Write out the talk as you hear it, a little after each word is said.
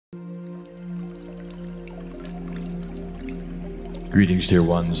Greetings, dear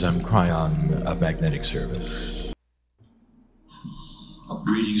ones. I'm Kryon of Magnetic Service.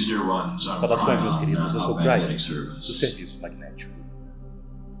 Greetings, dear ones. I'm Saudações, meus queridos. Eu sou of Kryon, Magnetic Service. do Serviço Magnético.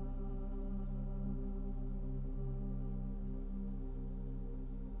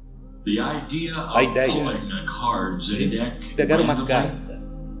 A ideia de pegar uma carta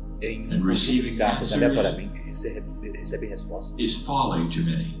em um conjunto de cartas aleatoriamente e receber respostas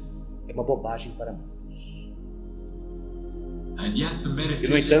é uma bobagem para muitos. E,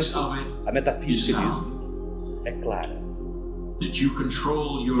 no entanto, a metafísica disso é clara,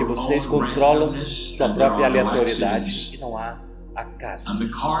 que vocês controlam sua própria aleatoriedade e não há acaso.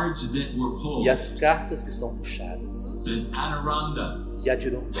 E as cartas que são puxadas, que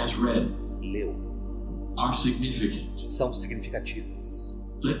Adironda leu, são significativas.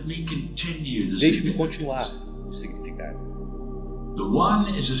 Deixe-me continuar o significado.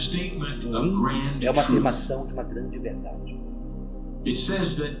 É uma afirmação de uma grande verdade. Diz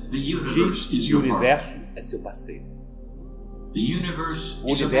que o universo é seu parceiro.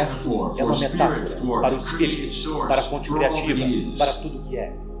 O universo é uma metáfora para o espírito, para a fonte criativa, para tudo que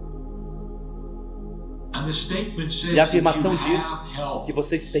é. E a afirmação diz que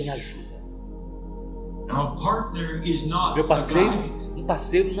vocês têm ajuda. Meu parceiro, um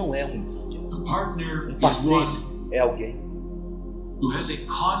parceiro não é um guia. Um parceiro é alguém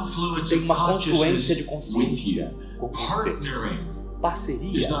que tem uma confluência de consciência com você.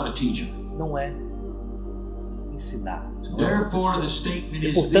 Parceria não é ensinar, não é professor.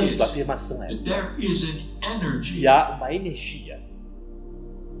 E, portanto, a afirmação é esta: que há uma energia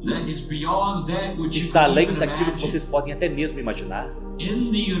que está além daquilo que vocês podem até mesmo imaginar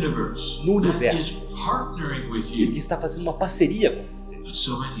no universo e que está fazendo uma parceria com você.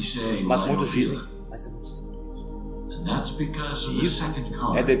 Mas muitos dizem, mas eu não sinto isso. E isso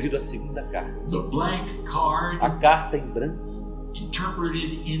é devido à segunda carta. A carta em branco,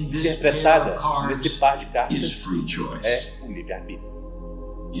 interpretada nesse par de cartas, é o livre-arbítrio.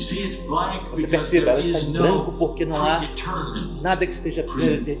 Você percebe, ela está em branco porque não há nada que esteja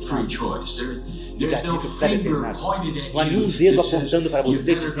predeterminado. Livre-arbítrio predeterminado. Não há nenhum dedo apontando para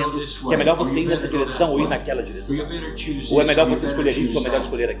você dizendo que é melhor você ir nessa direção ou ir naquela direção. Ou é melhor você escolher isso ou é melhor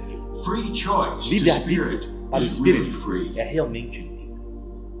escolher aquilo. Livre-arbítrio para o espírito é realmente livre.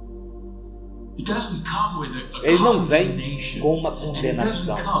 Ele não vem com uma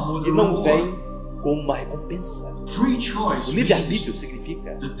condenação. Ele não vem com uma recompensa. O livre-arbítrio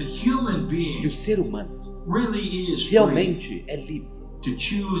significa que o ser humano realmente é livre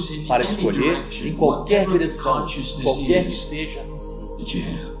para escolher em qualquer direção, qualquer que seja a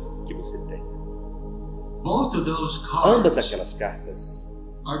consciência que você tem. Ambas aquelas cartas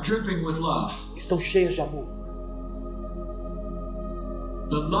estão cheias de amor.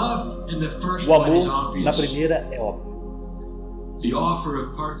 O amor na primeira é óbvio.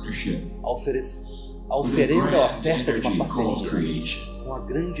 A oferenda, a oferta de uma parceria com a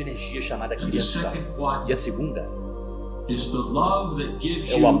grande energia chamada criação. E a segunda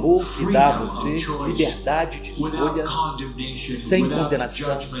é o amor que dá a você liberdade de escolha, sem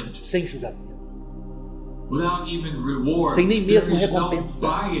condenação, sem julgamento, sem nem mesmo recompensa.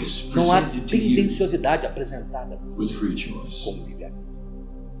 Não há tendenciosidade apresentada como livre-arbítrio.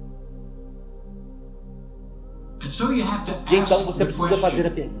 E então você precisa fazer a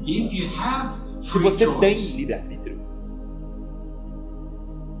pergunta: se você tem livre-arbítrio,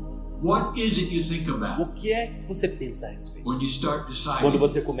 o que é que você pensa a respeito? Quando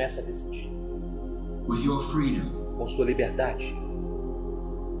você começa a decidir com sua liberdade,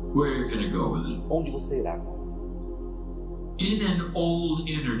 onde você irá?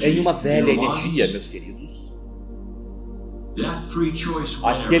 Em uma velha energia, meus queridos,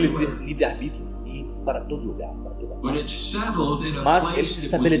 aquele livre-arbítrio ia para todo lugar. Mas ele se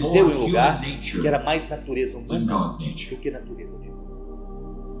estabeleceu em um lugar que era mais natureza humana do que natureza divina.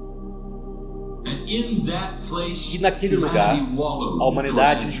 E naquele lugar, a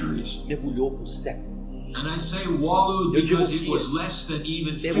humanidade mergulhou por séculos. Eu digo que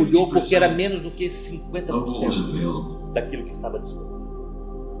mergulhou porque era menos do que 50% daquilo que estava disponível.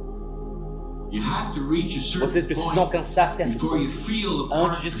 Vocês precisam alcançar certo ponto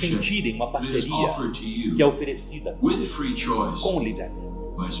antes de sentirem uma parceria que é oferecida com o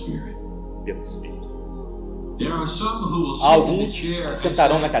livre-arbítrio pelo Espírito. Há alguns que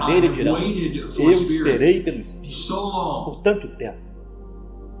sentarão na cadeira e dirão: eu esperei pelo Espírito por tanto tempo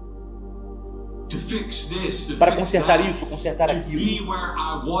para consertar isso, consertar aquilo,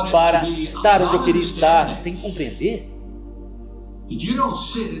 para estar onde eu queria estar sem compreender.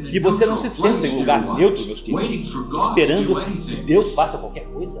 Que você não se senta em um lugar neutro, meus queridos, esperando que Deus faça qualquer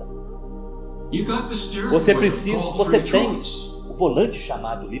coisa. Você tem o volante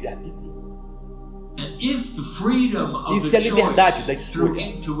chamado livre-arbítrio. E se a liberdade da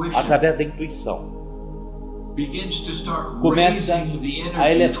escolha, através da intuição, começa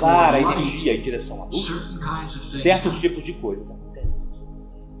a elevar a energia em direção à luz, certos tipos de coisas acontecem.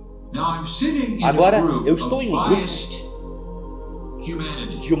 Agora, eu estou em um grupo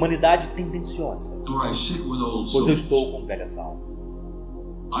de humanidade tendenciosa, pois eu estou com velhas almas.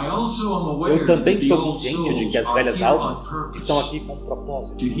 Eu também estou consciente de que as velhas almas estão aqui com um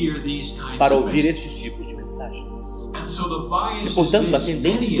propósito, para ouvir estes tipos de mensagens. E, portanto, a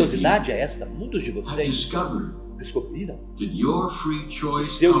tendenciosidade é esta. Muitos de vocês descobriram que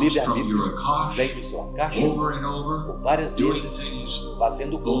seu livre-arbítrio vem do seu acacho por várias vezes,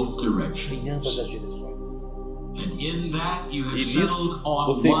 fazendo coisas em ambas as direções. E nisso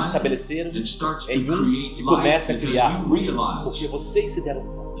vocês se estabeleceram em um que começa a criar luz, porque vocês se deram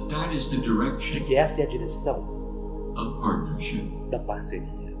conta de que esta é a direção da parceria.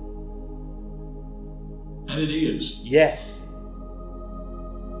 E é.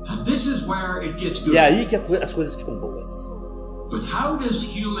 E é aí que as coisas ficam boas.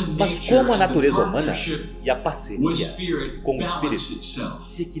 Mas como a natureza humana e a parceria com o Espírito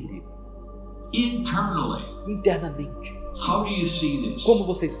se equilibram internamente? Como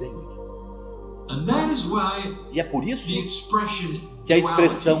vocês veem isso? E é por isso que a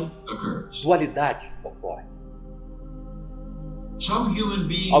expressão dualidade ocorre.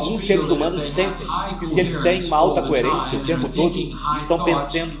 Alguns seres humanos sentem que se eles têm uma alta coerência o tempo todo, estão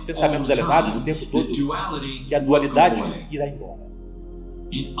pensando pensamentos elevados o tempo todo, que a dualidade irá embora.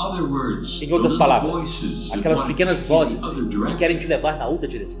 Em outras palavras, aquelas pequenas vozes que querem te levar na outra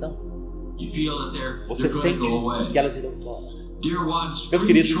direção, você sente que elas irão embora. Meus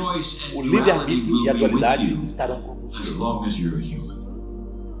queridos, o livre-arbítrio e a dualidade estarão com você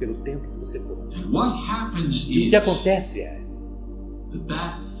pelo tempo que você for. E o que acontece é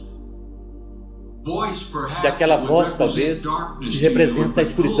que aquela voz, talvez, que representa a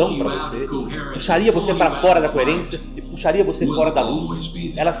escuridão para você, puxaria você para fora da coerência e puxaria você fora da luz,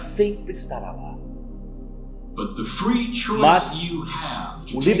 ela sempre estará lá. Mas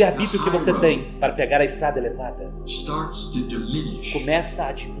o livre-arbítrio que você tem para pegar a estrada elevada começa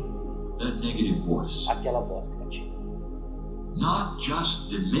a diminuir aquela voz negativa.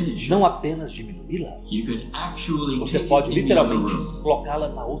 Não apenas diminuí-la, você pode literalmente colocá-la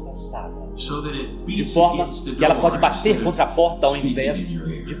na outra sala, de forma que ela pode bater contra a porta ao invés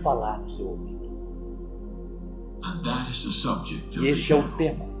de falar no seu ouvido. E este é o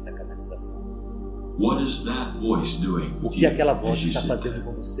tema da canalização. O que aquela voz está fazendo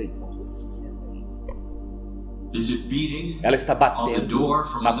com você enquanto você se senta aí? Ela está batendo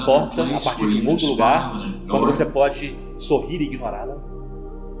na porta a partir de um outro lugar, quando você pode sorrir e ignorá-la?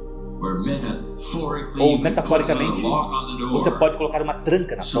 Ou, metaforicamente, você pode colocar uma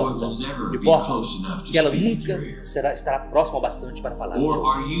tranca na porta, de forma que ela nunca estará próxima o bastante para falar no seu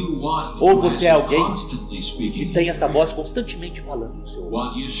ouvido. Ou você é alguém que tem essa voz constantemente falando no seu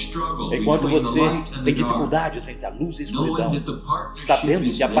ouvido, enquanto você tem dificuldades entre a luz e a escuridão,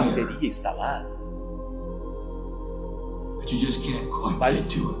 sabendo que a parceria está lá,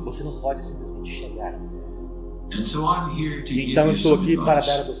 mas você não pode simplesmente chegar. E então eu estou aqui para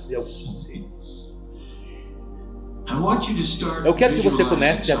dar a você alguns conselhos. Eu quero que você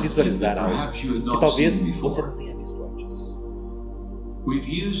comece a visualizar algo que talvez você não tenha visto antes.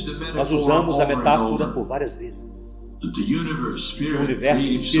 Nós usamos a metáfora por várias vezes, que o universo,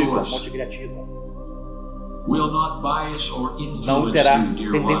 o espírito, a fonte criativa, não terá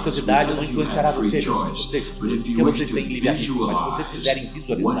tendenciosidade, não influenciará vocês, porque vocês têm livre-arbítrio. Mas se vocês quiserem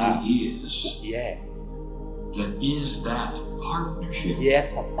visualizar o que é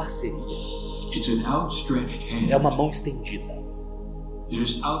esta parceria, é uma mão estendida.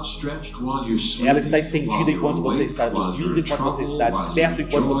 Ela está estendida enquanto você está dormindo, enquanto você está desperto,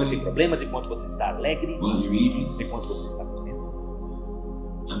 enquanto você tem problemas, enquanto você está alegre, enquanto você está comendo.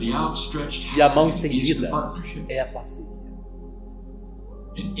 E a mão estendida é a parceria.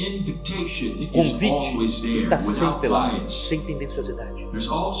 O convite está sempre lá, sem tendenciosidade.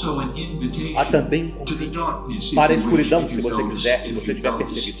 Há também um convite para a escuridão, se você quiser, se você tiver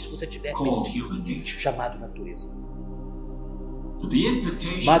percebido, chamado natureza.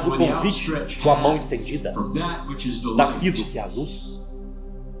 Mas o convite com a mão estendida, daquilo que é a luz,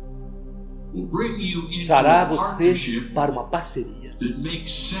 trará você para uma parceria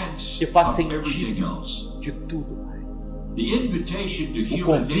que faz sentido de tudo mais. O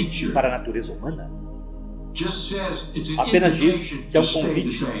convite para a natureza humana Apenas diz que é um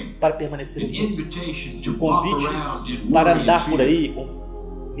convite para permanecer em Deus. Um convite para andar por aí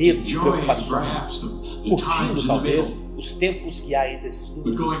com medo, preocupações, curtindo talvez os tempos que há entre esses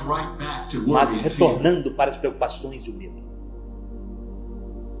números, mas retornando para as preocupações e o medo.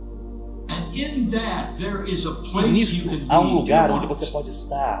 E nisso há um lugar onde você pode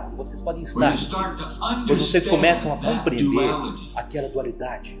estar, vocês podem estar, pois vocês começam a compreender aquela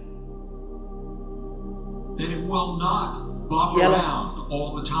dualidade, que ela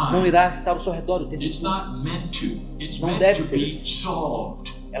não irá estar ao seu redor o tempo todo. Não deve ser assim.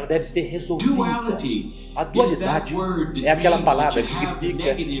 Ela deve ser resolvida. A dualidade é aquela palavra que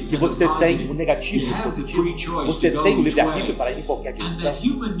significa que você tem o negativo e o positivo, você tem o livre-arbítrio para ir em qualquer direção.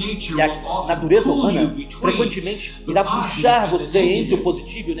 E a natureza humana frequentemente irá puxar você entre o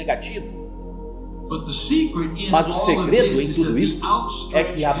positivo e o negativo. Mas o segredo em tudo isso é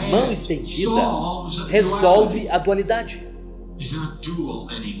que a mão estendida resolve a dualidade.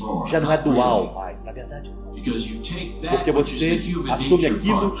 Já não é dual mais, na verdade. Porque você assume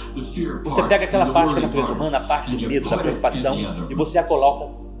aquilo, você pega aquela parte da natureza humana, a parte do medo, da preocupação, e você a coloca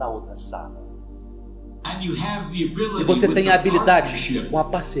na outra sala. E você tem a habilidade, uma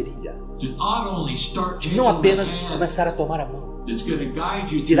parceria, de não apenas começar a tomar a mão,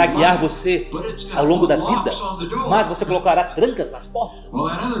 que irá guiar você ao longo da vida, mas você colocará trancas nas portas.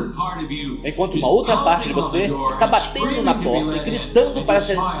 Enquanto uma outra parte de você está batendo na porta e gritando para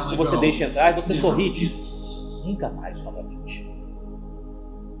que você deixe entrar, e você sorri e diz: nunca mais novamente.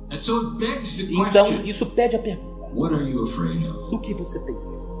 Então, isso pede a pergunta: do que você tem medo?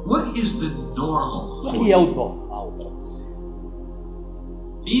 O que é o normal para você?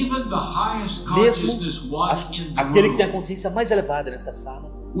 Mesmo aquele que tem a consciência mais elevada nesta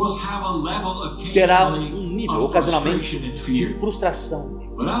sala terá um nível, ocasionalmente, de frustração.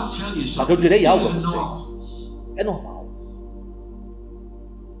 Mas eu direi algo a vocês: é normal.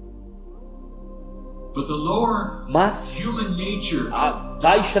 Mas a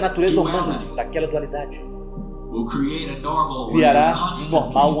baixa natureza humana daquela dualidade criará um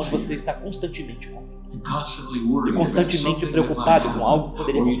normal onde você está constantemente com e constantemente preocupado com algo que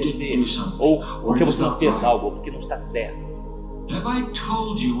poderia acontecer, ou porque você não fez algo, ou porque não está certo.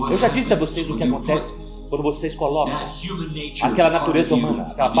 Eu já disse a vocês o que acontece quando vocês colocam aquela natureza humana,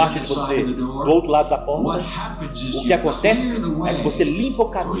 aquela parte de você do outro lado da porta. O que acontece é que você limpa o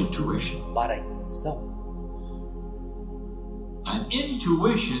caminho para a intuição.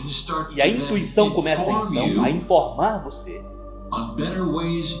 E a intuição começa então a informar você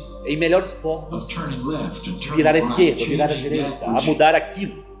em melhores formas de virar à esquerda, virar à direita, a mudar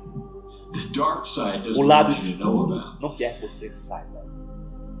aquilo. O lado escuro não quer que você saiba.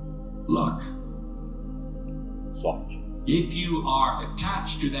 Sorte.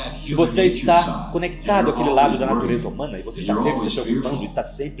 Se você está conectado àquele lado da natureza humana e você está sempre se preocupando, está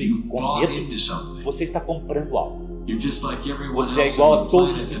sempre com medo, você está comprando algo. Você é igual a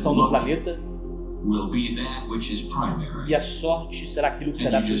todos que estão no planeta, e a sorte será aquilo que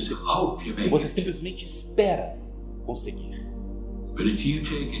será principal. E você simplesmente espera conseguir.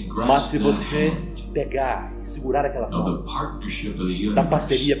 Mas se você pegar e segurar aquela mão da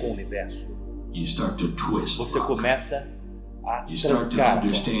parceria com o universo, você começa a trancar,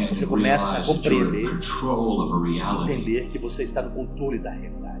 você começa a compreender, entender que você está no controle da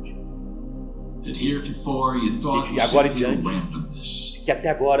realidade. Que de agora em diante, que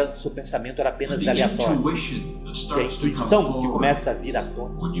até agora seu pensamento era apenas aleatório, que a intuição que começa a vir à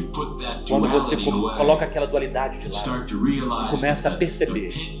tona quando você coloca aquela dualidade de lado e começa a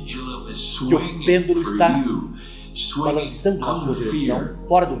perceber que o pêndulo está balançando na sua direção,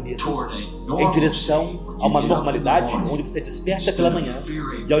 fora do medo, em direção a uma normalidade onde você desperta pela manhã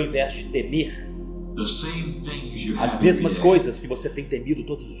e, ao invés de temer as mesmas coisas que você tem temido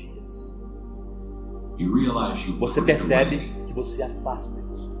todos os dias, você percebe que você afasta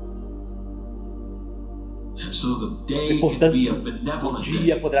isso. E, portanto, o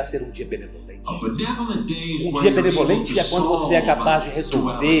dia poderá ser um dia benevolente. Um dia benevolente é quando você é capaz de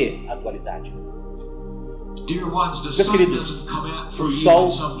resolver a dualidade. Meus queridos, o sol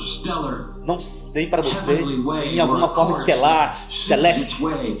não vem para você em alguma forma estelar, celeste,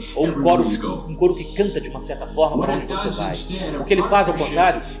 ou um coro que canta de uma certa forma para onde você vai. O que ele faz, ao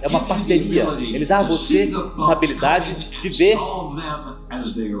contrário, é uma parceria. Ele dá a você uma habilidade de ver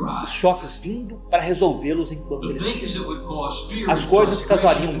os choques vindo para resolvê-los enquanto eles chegam. As coisas que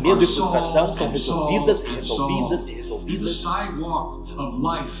causariam medo e frustração são resolvidas e resolvidas e resolvidas.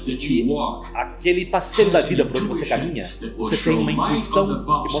 E aquele passeio da vida por onde você caminha, você tem uma intuição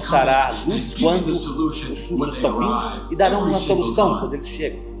que mostrará a luz quando os sustos estão vindo e darão uma solução quando eles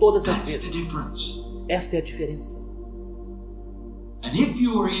chegam, todas as vezes. Esta é a diferença.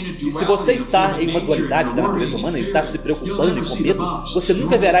 E se você está em uma dualidade da natureza humana e está se preocupando e com medo, você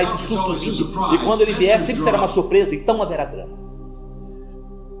nunca verá esse susto vindo. E quando ele vier, sempre será uma surpresa, então haverá drama.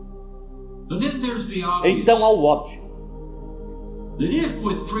 Então há o óbvio.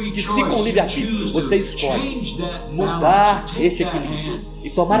 Que se com livre-arbítrio você escolhe mudar este equilíbrio e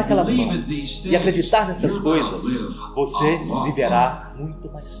tomar aquela mão e acreditar nestas coisas, você viverá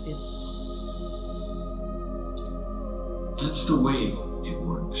muito mais tempo.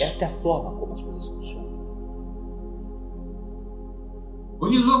 Esta é a forma como as coisas funcionam.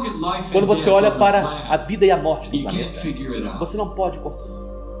 Quando você olha para a vida e a morte do planeta, você não pode compreender.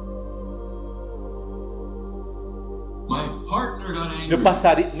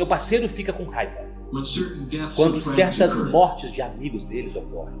 Meu parceiro fica com raiva quando certas mortes de amigos deles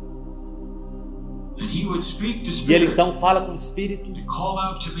ocorrem. E ele então fala com o Espírito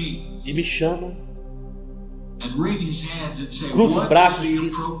e me chama, cruza os braços e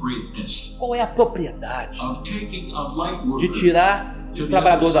diz: qual é a propriedade de tirar o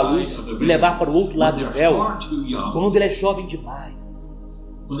trabalhador da luz e levar para o outro lado do véu quando ele é jovem demais,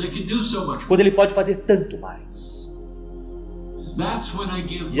 quando ele pode fazer tanto mais?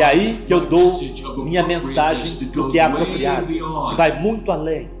 E aí que eu dou minha mensagem do que é apropriado, que vai muito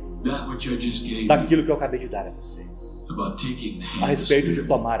além daquilo que eu acabei de dar a vocês, a respeito de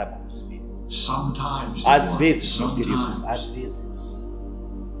tomar a mão do Espírito. Às vezes, meus queridos, às vezes,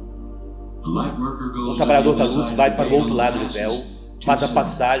 o trabalhador da luz vai para o outro lado do véu, faz a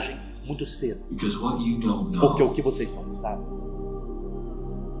passagem muito cedo, porque o que vocês não sabem,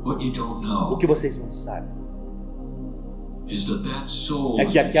 o que vocês não sabem, é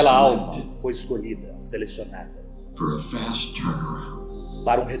que aquela alma foi escolhida, selecionada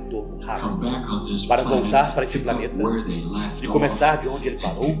para um retorno rápido, para voltar para este planeta e começar de onde ele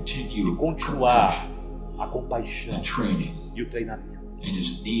parou e continuar a compaixão e o treinamento.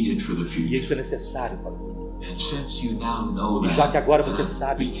 E isso é necessário para o futuro. E já que agora você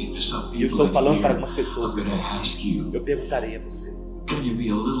sabe, e eu estou falando para algumas pessoas que estão aqui, eu perguntarei a você: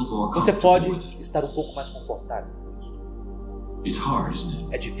 você pode estar um pouco mais confortável com isso?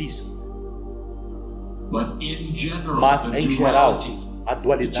 É difícil. Mas, em geral, a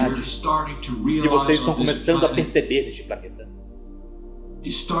dualidade que vocês estão começando a perceber neste planeta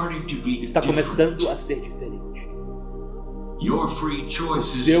está começando a ser diferente. O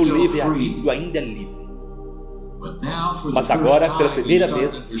seu livre-arbítrio ainda é livre. Mas agora, pela primeira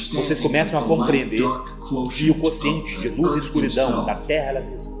vez, vocês começam a compreender que o quociente de luz e escuridão da Terra ela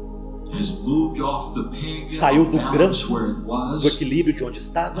mesma saiu do grampo, do equilíbrio de onde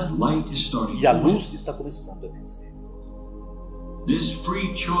estava, e a luz está começando a vencer.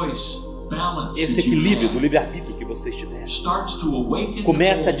 Esse equilíbrio do livre-arbítrio que vocês tiveram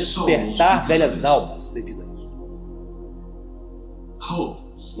começa a despertar velhas almas devido a isso.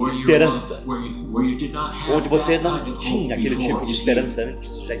 Esperança, onde você não tinha aquele tipo de esperança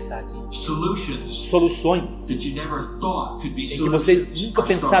antes, já está aqui. Soluções em que vocês nunca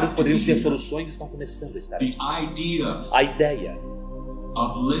pensaram que poderiam ser soluções estão começando a estar aqui. A ideia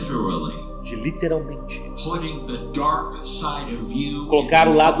de literalmente colocar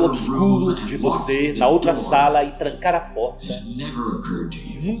o lado obscuro de você na outra sala e trancar a porta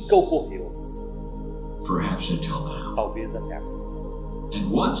nunca ocorreu a você. Talvez até agora.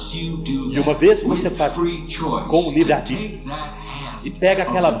 E uma vez que você faz isso com o livre-arbítrio e pega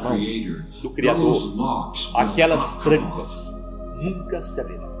aquela mão do Criador, aquelas trancas nunca se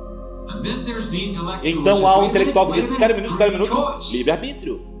abrirão. Então há um intelectual que diz: espera um minuto,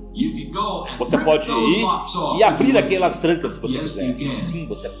 livre-arbítrio. Você pode ir e abrir aquelas trancas se você quiser. Sim,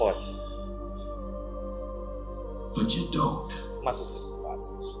 você pode. Mas você não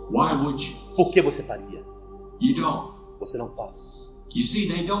faz isso. Por que você faria? Você não faz.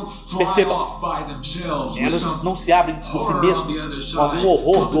 Perceba, elas não se abrem por si mesmas, com algum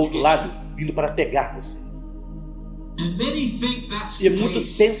horror do outro lado vindo para pegar você. E muitos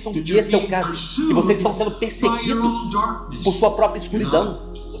pensam que esse é o caso, que vocês estão sendo perseguidos por sua própria escuridão.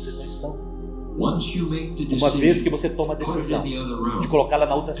 Vocês não estão. Uma vez que você toma a decisão de colocá-la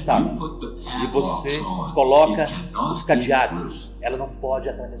na outra sala e você coloca os cadeados, ela não pode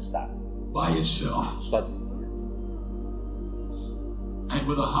atravessar sozinha.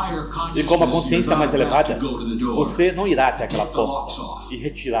 E com uma consciência mais elevada, você não irá até aquela porta e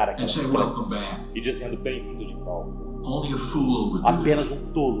retirar aquelas trancas e dizendo: bem-vindo de volta. Apenas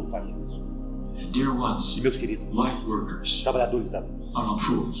um tolo faria isso. E meus queridos, trabalhadores da luz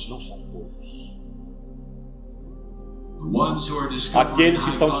não são tolos. Aqueles que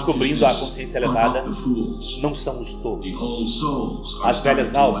estão descobrindo a consciência elevada não são os tolos. As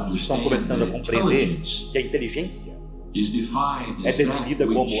velhas almas estão começando a compreender que a inteligência é definida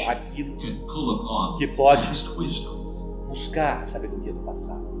como aquilo que pode buscar a sabedoria do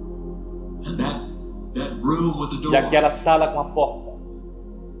passado. E aquela sala com a porta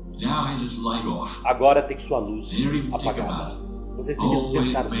agora tem sua luz apagada. Vocês têm mesmo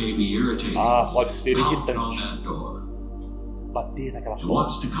pensado nisso? Pode ser irritante bater naquela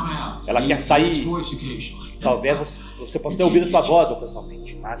porta. Ela quer sair. Talvez você possa ter ouvido sua voz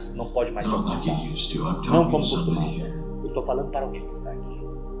ocasionalmente, mas não pode mais te alcançar. Não como costumava. Eu estou falando para alguém que está aqui.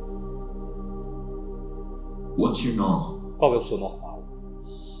 Qual é o seu normal?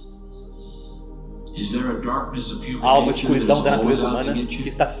 Há uma escuridão da natureza humana que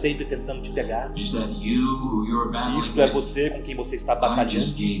está sempre tentando te pegar. Isto é você com quem você está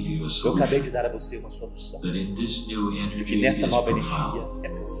batalhando. Eu acabei de dar a você uma solução de que nesta nova energia é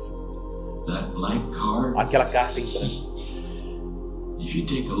profundo. Aquela carta em branco.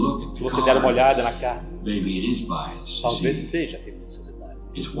 Se você der uma olhada na carta, talvez seja tendenciosidade.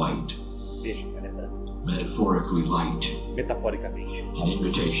 Veja, ela é branca. Metaforicamente,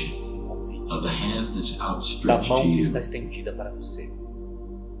 da mão que está estendida para você,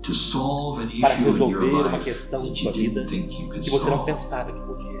 para resolver uma questão de sua vida que você não pensava que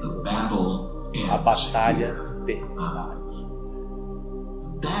podia resolver. A batalha termina aqui.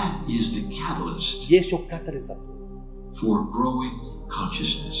 E este é o catalisador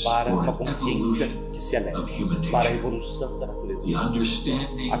para uma consciência que se eleva, para a evolução da natureza humana,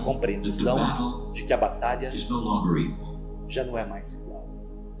 a compreensão de que a batalha já não é mais igual.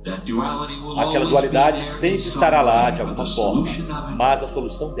 Aquela dualidade sempre estará lá de alguma forma, mas a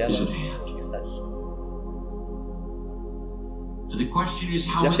solução dela está disso.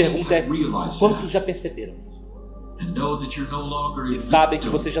 E a pergunta é: quantos já perceberam isso? E sabem que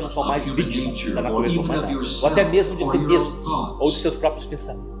vocês já não são mais vítimas da natureza humana, ou até mesmo de si mesmos, ou de seus próprios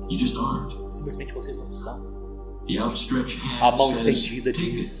pensamentos. Simplesmente vocês não são. A mão estendida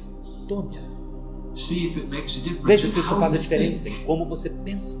diz: tome. Veja se isso faz a diferença em como você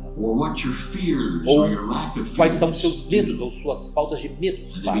pensa, ou quais são seus medos ou suas faltas de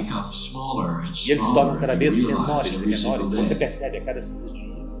medos. E eles se tornam cada vez menores e menores. Você percebe a cada simples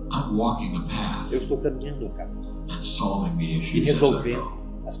dia: eu estou caminhando um caminho e resolvendo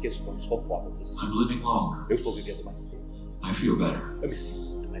as questões conforme eu preciso. Eu estou vivendo mais tempo. Eu me sinto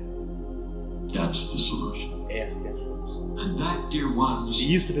muito melhor. Esta é a solução.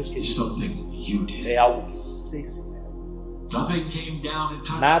 E isto, meus queridos, é algo que vocês fizeram.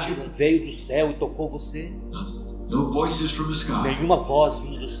 Nada veio do céu e tocou você. Nenhuma voz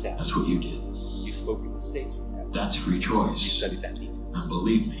vinha do céu. Isso foi o que vocês fizeram. Isso é livre-arbítrio.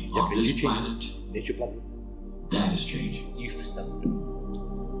 E acredite em mim, neste planeta, isso está mudando.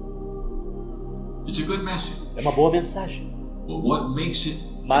 É uma boa mensagem.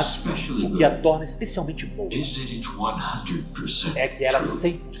 Mas o que a torna especialmente boa é que ela é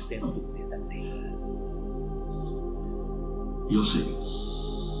 100% verdadeira.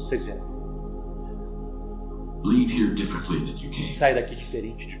 Vocês verão. Sai daqui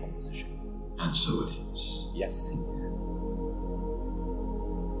diferente de como você chegou. E assim é.